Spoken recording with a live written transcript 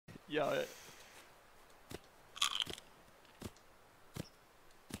Ja,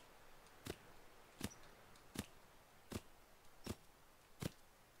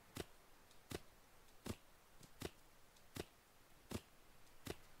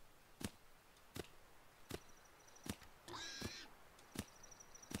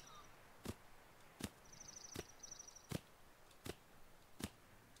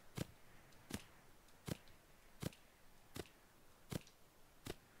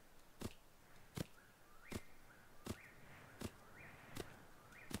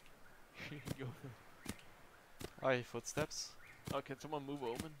 Go. Alright, footsteps. Oh, can someone move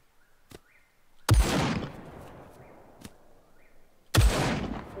Omen?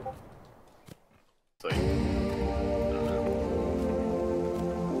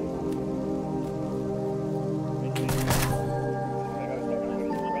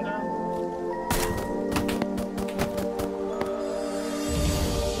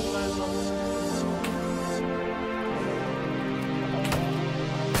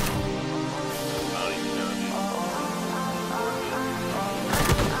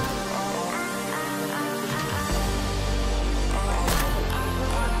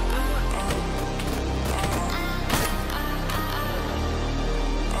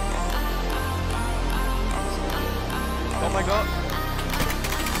 Oh my god!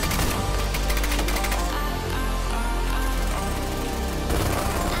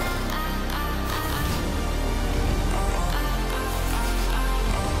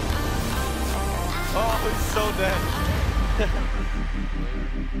 Oh, he's so dead!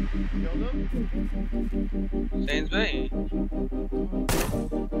 Saints भाई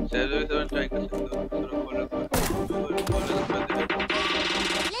service और try कर सकते हो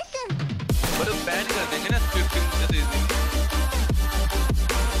पर ban कर देंगे ना स्क्रिप्टिंग से तो easy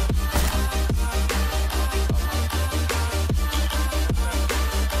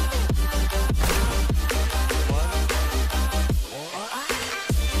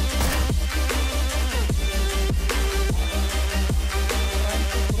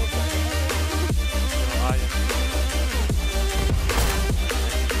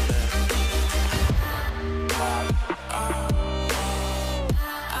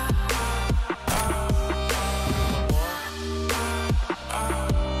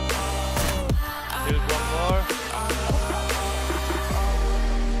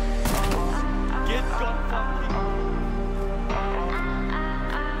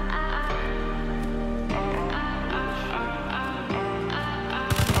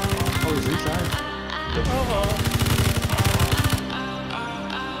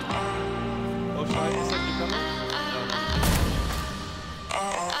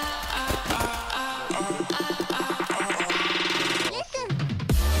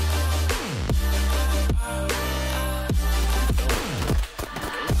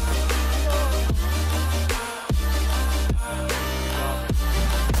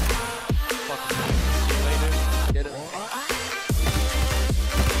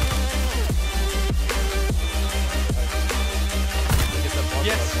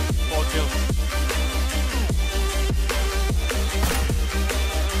Yes! 4 kills.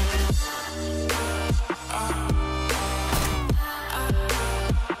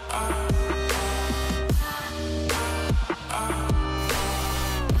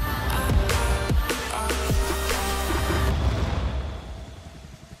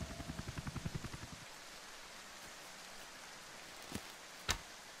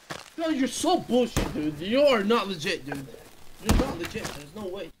 No, you're so bullshit, dude. You are not legit, dude. You're not legit. There's no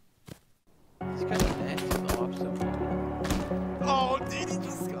way. This guy is nasty though, I'm so... Oh, dude, he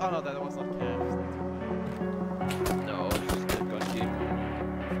just... Oh no, that was not cast. no just get gun keep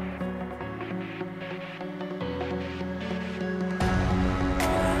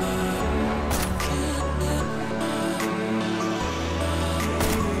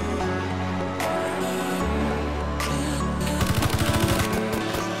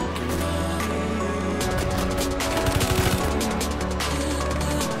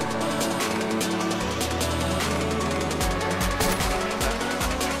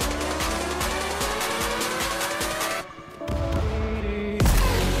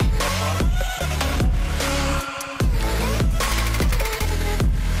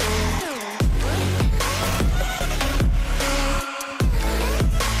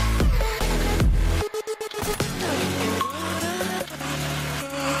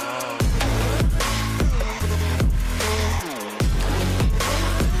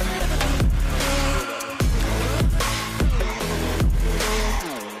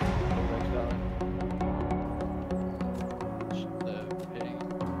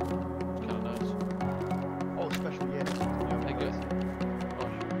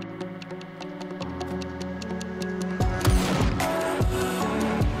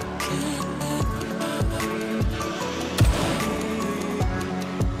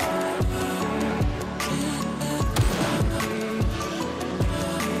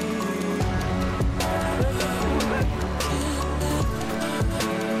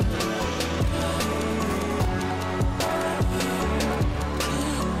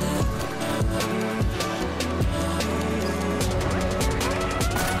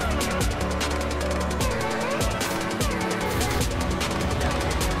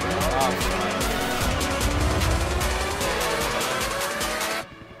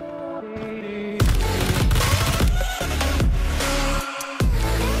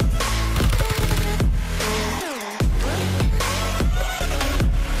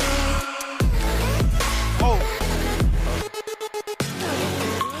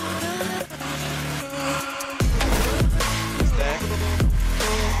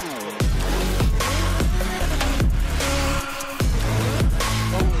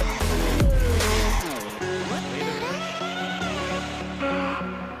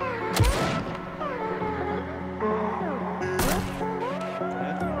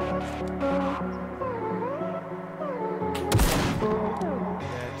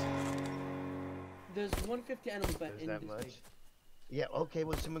 150 animals back in that this much? thing. Yeah, okay,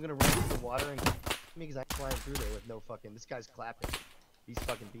 well, someone gonna run through the water and me because I'm flying through there with no fucking. This guy's clapping. He's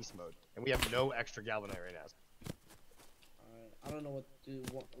fucking beast mode, and we have no extra galvanite right now. Alright, I don't know what to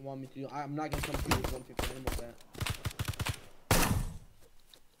want me to do. I'm not gonna come through with 150 animals back.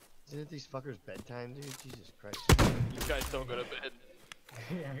 Isn't it these fuckers' bedtime, dude? Jesus Christ. You guys don't go to bed.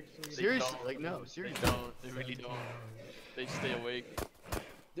 Actually, Seriously, like no, seriously. They don't. They really don't. They stay awake.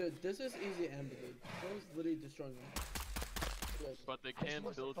 Dude, this is easy amber, dude. That was literally destroying me. Look, But they I just can't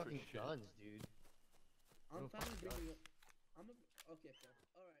want some build for fucking shit. guns, dude. I'm no finally fucking bringing up. Okay,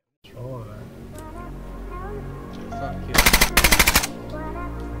 cool. Alright. control that. Fuck you.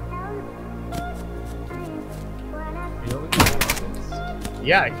 You only got rockets?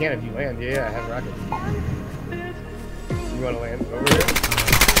 Yeah, I can if you land. Yeah, I have rockets. You wanna land over here?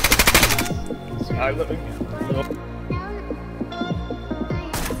 Alright, look.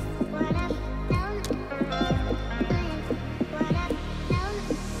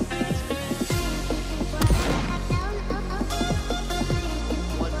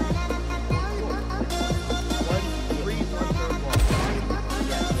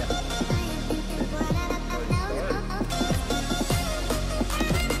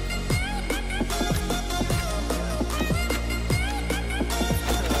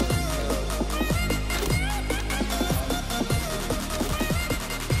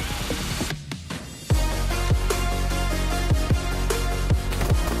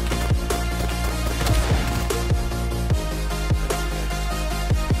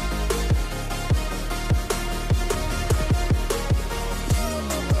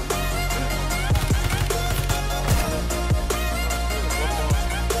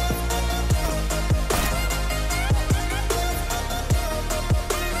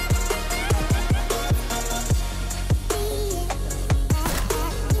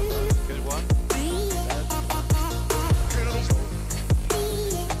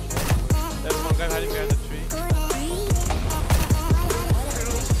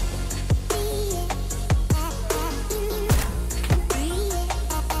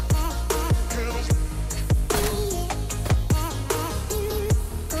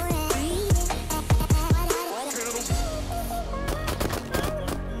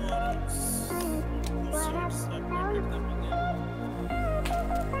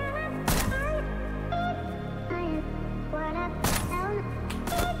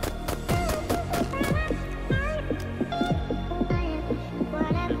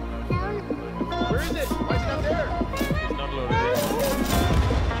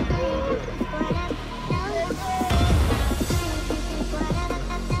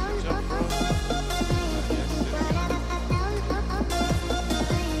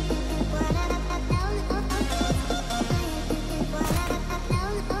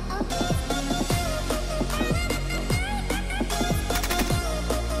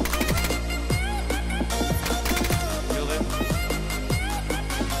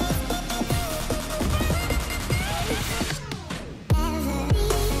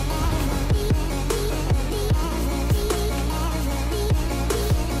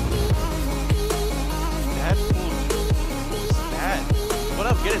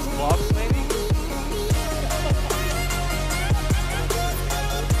 Get his blocks, maybe?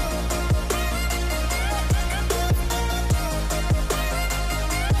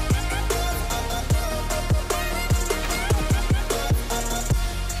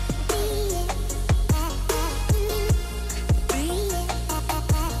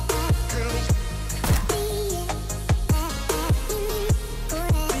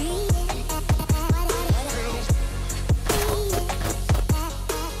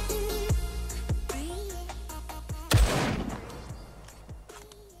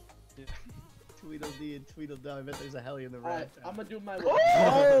 Tweedledee and Tweedledum. I bet there's a heli in the Alright, red. I'm gonna do my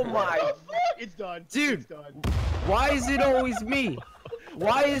Oh my! It's done. Dude. It's done. Why is it always me?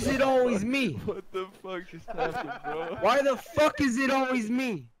 Why is it always me? What the fuck just happened, bro? Why the fuck is it always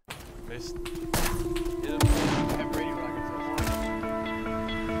me? Missed.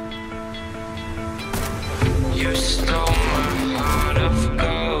 You stole my heart of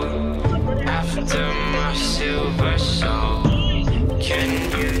gold after my silver soul. Can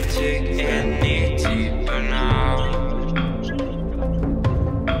you dig any deeper now?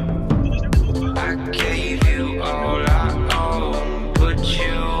 I gave you all I own, put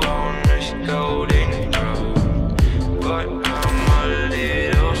you on this golden throne, but I'm a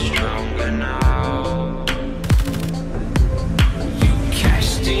little stronger now. You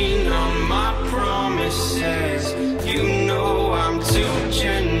cashed in on my promises. You know I'm too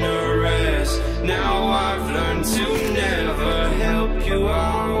generous. Now I've learned to never help you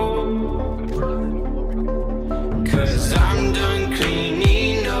out.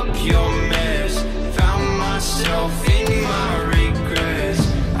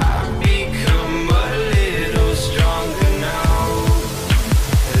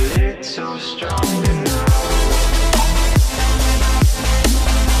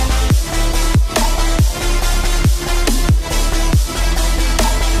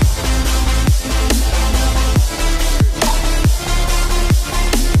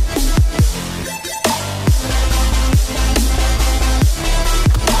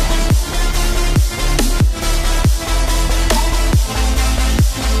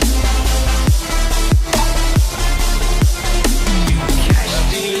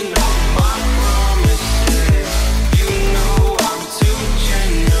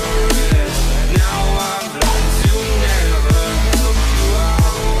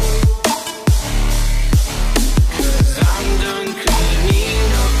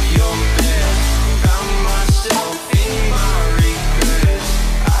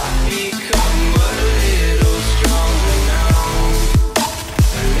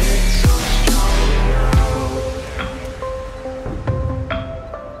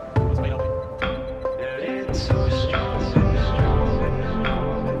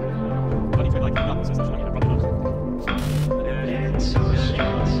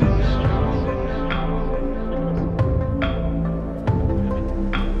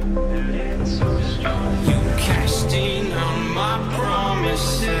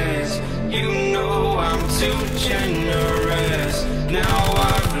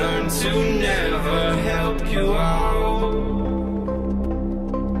 learned to never help you out.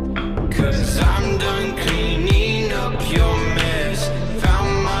 'Cause I'm done cleaning up your mess.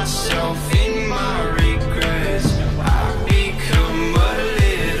 Found myself in my regrets. I've become a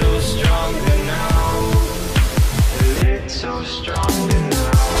little stronger now. A little stronger now.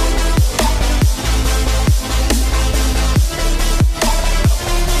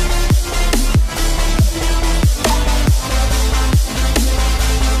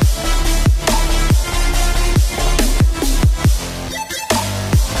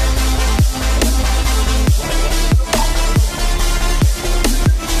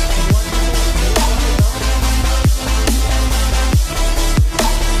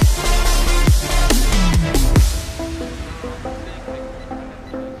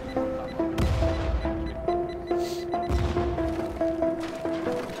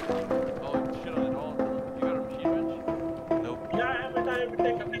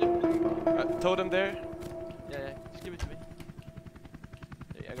 Totem there? Yeah, just give it to me.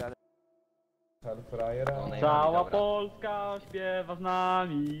 Yeah, I got it. Cała Polska śpiewa z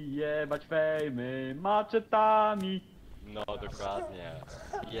nami, jebać fejmy maczetami. No dokładnie.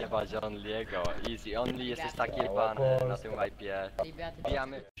 Jebać Only'ego. Easy, Only jesteś taki jebany na tym IP.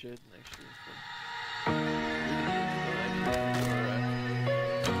 Bijamy.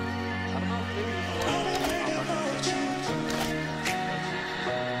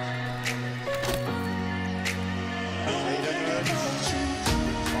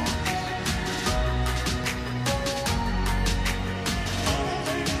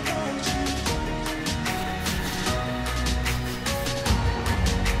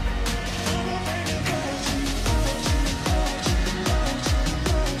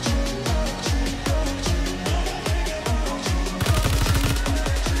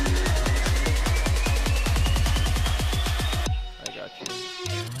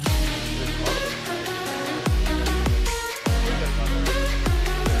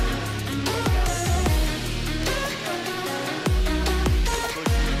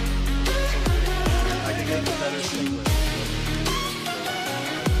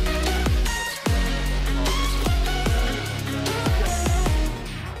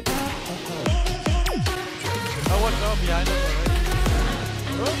 Behind us already.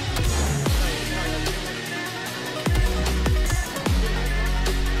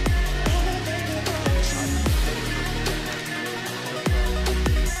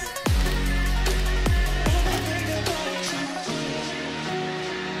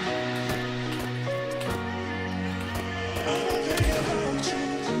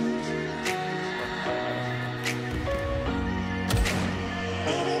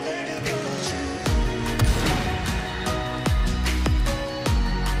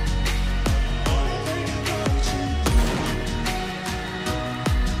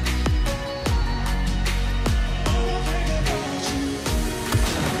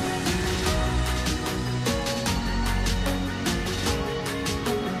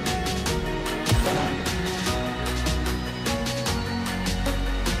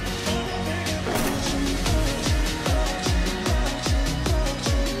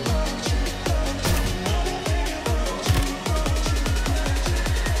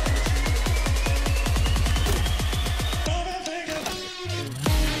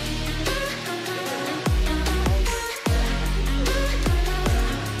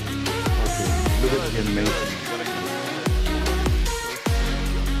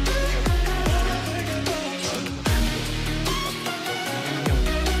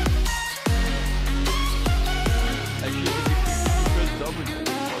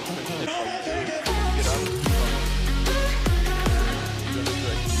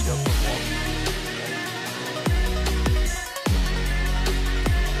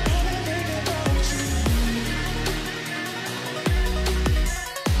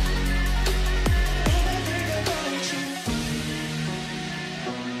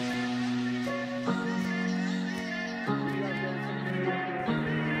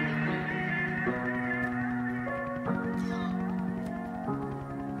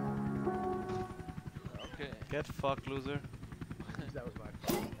 Get fucked, loser. That was my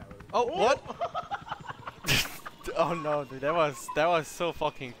fault. Oh, what? Oh no, dude, that was so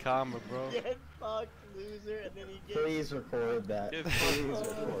fucking karma, bro. Get fucked, loser, and then he gets. Please record that. Please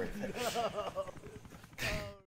record that. No.